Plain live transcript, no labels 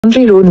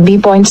Country Road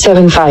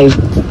B.75.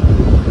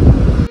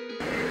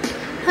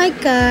 Hi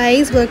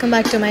guys, welcome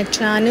back to my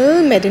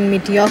channel Med in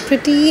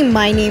Mediocrity.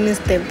 My name is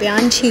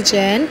Divyanshi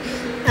Jain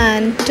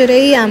and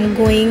today I'm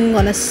going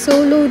on a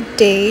solo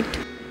date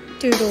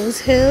to Rose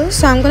Hill.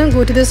 So I'm gonna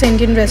go to this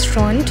Indian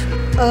restaurant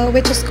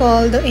which is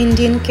called the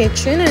Indian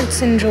Kitchen.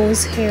 It's in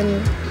Rose Hill.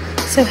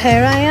 So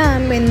here I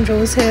am in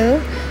Rose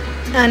Hill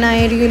and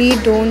I really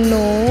don't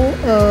know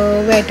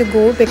where to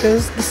go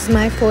because this is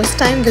my first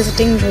time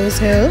visiting Rose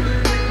Hill.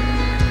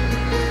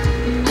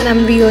 And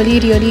I'm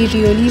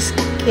really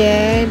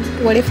scared.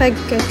 What if I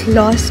get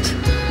lost?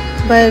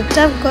 But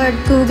I've got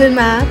Google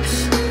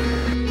Maps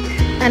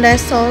and I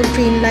saw a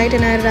green light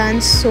and I ran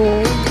so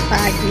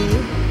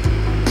badly.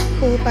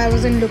 Hope I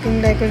wasn't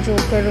looking like a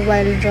joker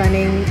while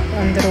running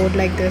on the road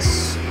like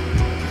this.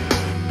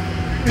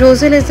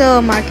 Rose Hill is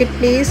a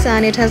marketplace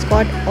and it has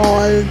got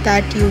all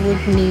that you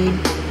would need.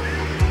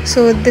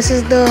 So this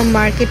is the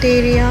market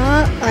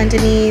area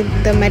underneath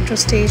the metro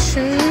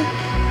station.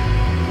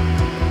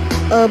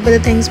 But the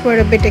things were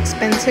a bit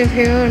expensive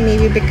here,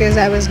 maybe because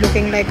I was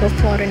looking like a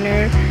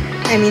foreigner.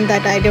 I mean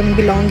that I don't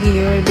belong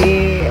here.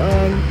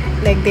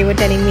 They were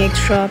telling me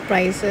extra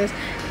prices,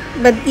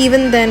 but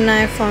even then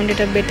I found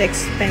it a bit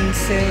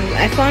expensive.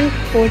 I found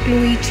Port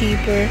Louis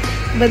cheaper,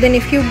 but then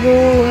if you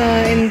go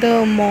in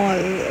the mall,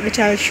 which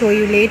I'll show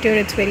you later,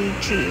 it's very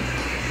cheap.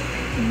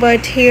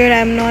 But here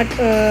I'm not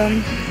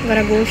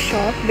gonna go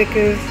shop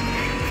because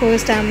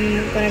first I'm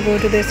gonna go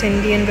to this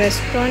Indian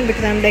restaurant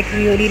because I'm like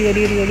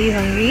really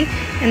hungry.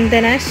 And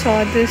then I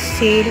saw this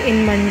sale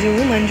in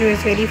Manju. Manju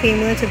is very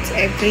famous. It's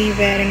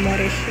everywhere in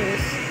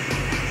Mauritius.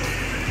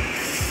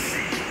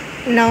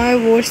 Now I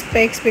wore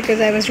specs because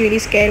I was really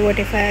scared. What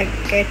if I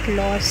get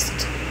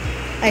lost?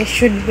 I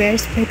should wear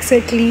specs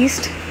at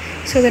least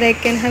so that I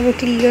can have a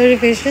clearer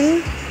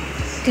vision.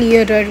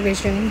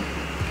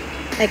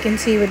 I can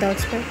see without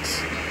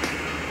specs.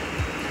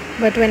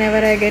 But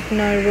whenever I get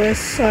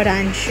nervous or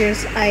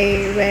anxious,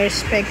 I wear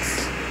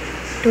specs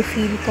to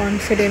feel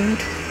confident.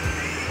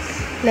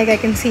 Like I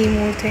can see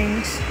more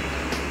things.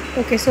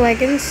 Okay, so I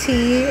can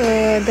see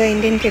the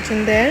Indian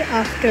kitchen there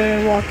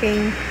after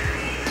walking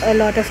a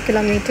lot of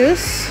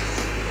kilometers.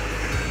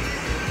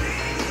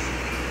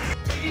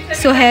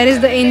 So here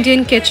is the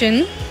Indian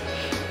kitchen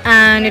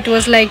and it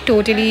was like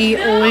totally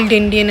old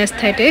Indian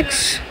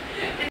aesthetics.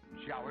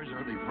 Showers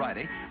early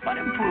Friday, but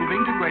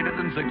improving to greater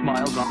than 6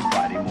 miles on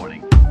Friday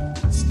morning.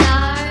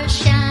 Stars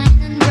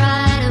shining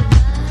bright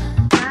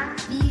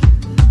above me.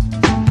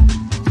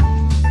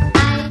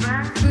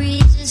 Night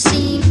breezes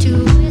seem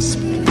to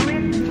whisper.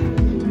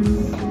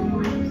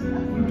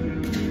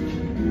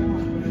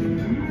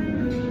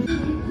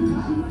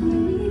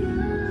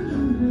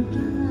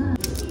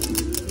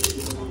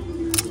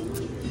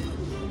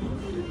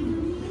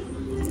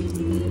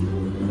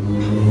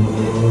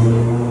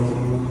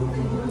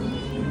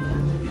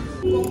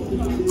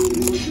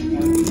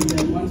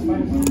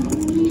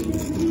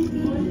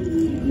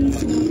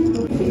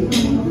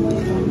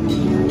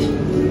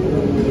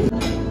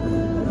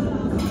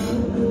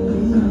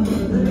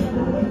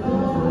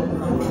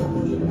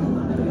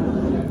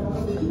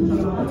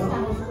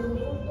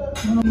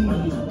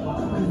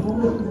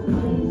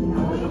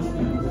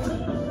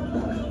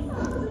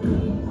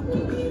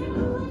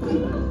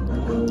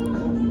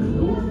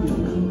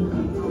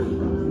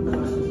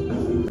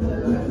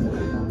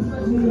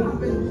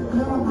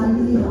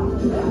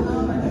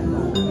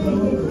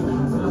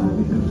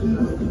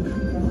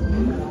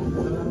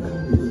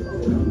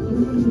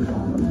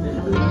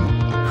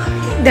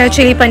 The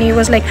chili paneer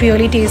was like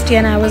really tasty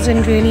and I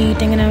wasn't really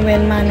eating in a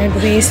well-mannered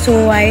way,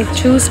 so I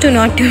choose to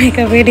not to make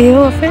a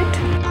video of it.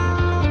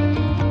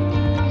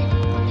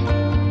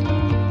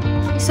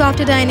 So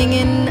after dining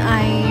in,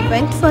 I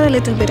went for a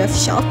little bit of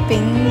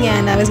shopping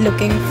and I was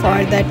looking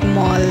for that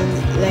mall,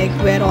 like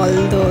where all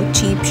the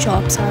cheap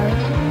shops are.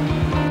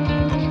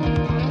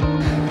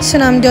 So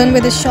now I'm done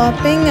with the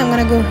shopping. I'm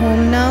gonna go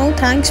home now.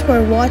 Thanks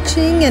for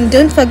watching and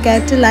don't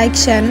forget to like,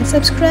 share and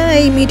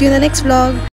subscribe. Meet you in the next vlog.